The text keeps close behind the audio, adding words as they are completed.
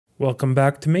Welcome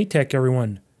back to Maytech,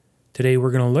 everyone. Today we're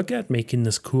going to look at making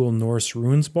this cool Nordic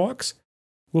Runes box.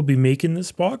 We'll be making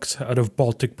this box out of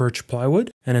Baltic Birch plywood,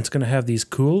 and it's going to have these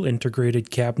cool integrated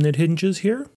cabinet hinges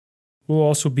here. We'll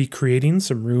also be creating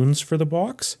some runes for the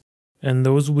box, and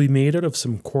those will be made out of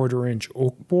some 1/4-inch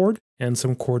oak board and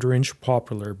some 1/4-inch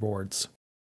poplar boards.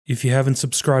 If you haven't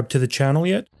subscribed to the channel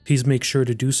yet, please make sure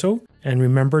to do so, and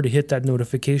remember to hit that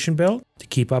notification bell to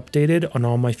keep updated on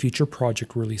all my future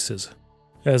project releases.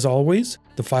 As always,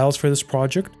 the files for this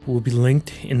project will be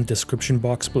linked in the description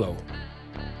box below.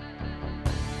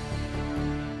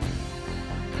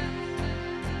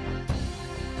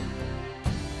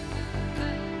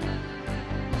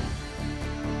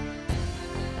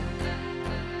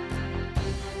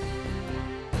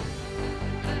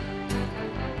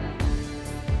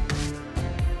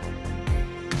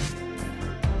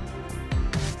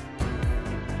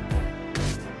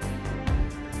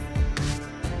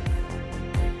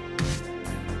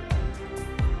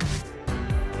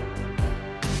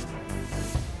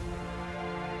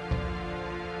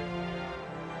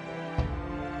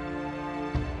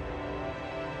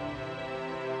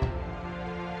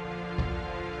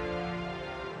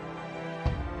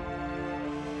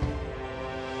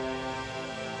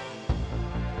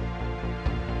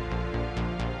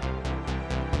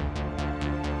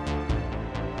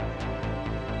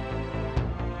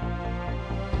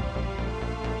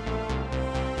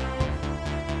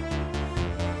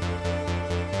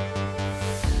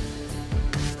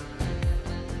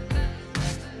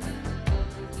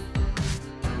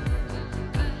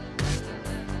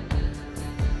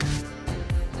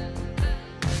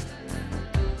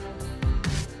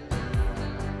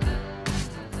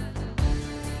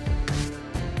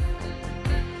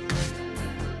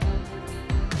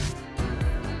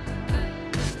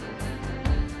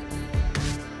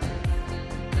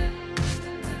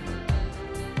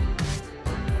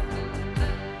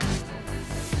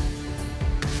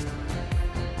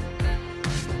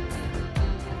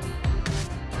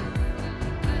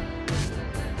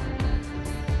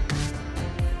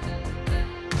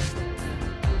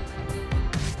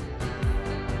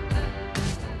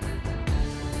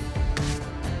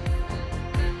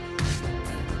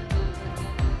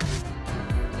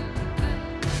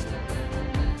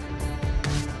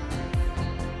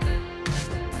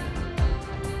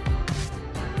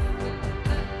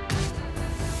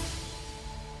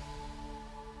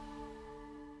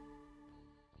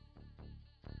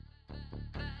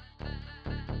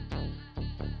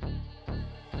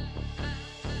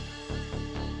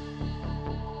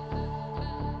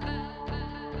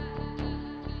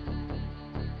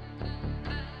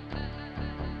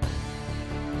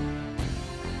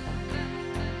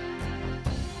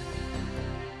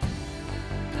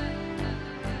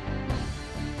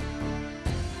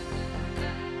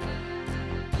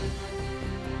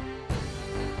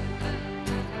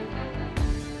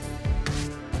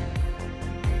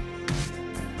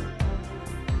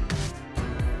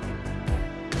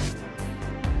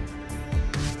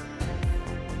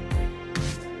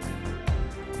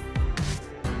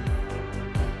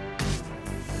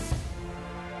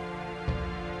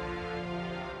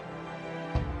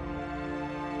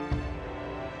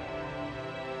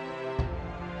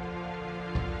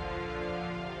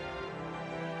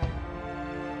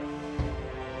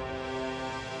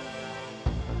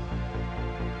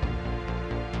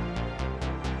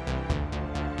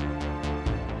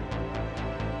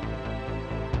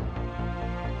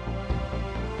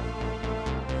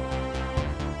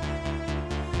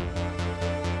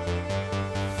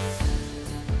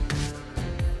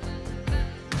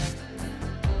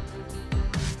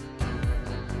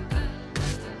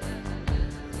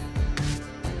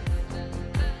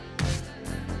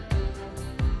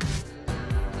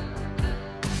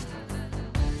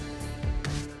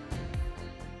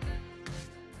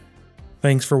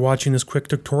 Thanks for watching this quick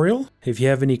tutorial. If you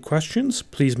have any questions,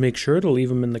 please make sure to leave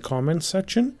them in the comments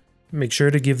section. Make sure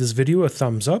to give this video a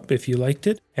thumbs up if you liked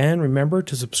it, and remember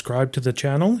to subscribe to the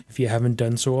channel if you haven't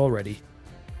done so already.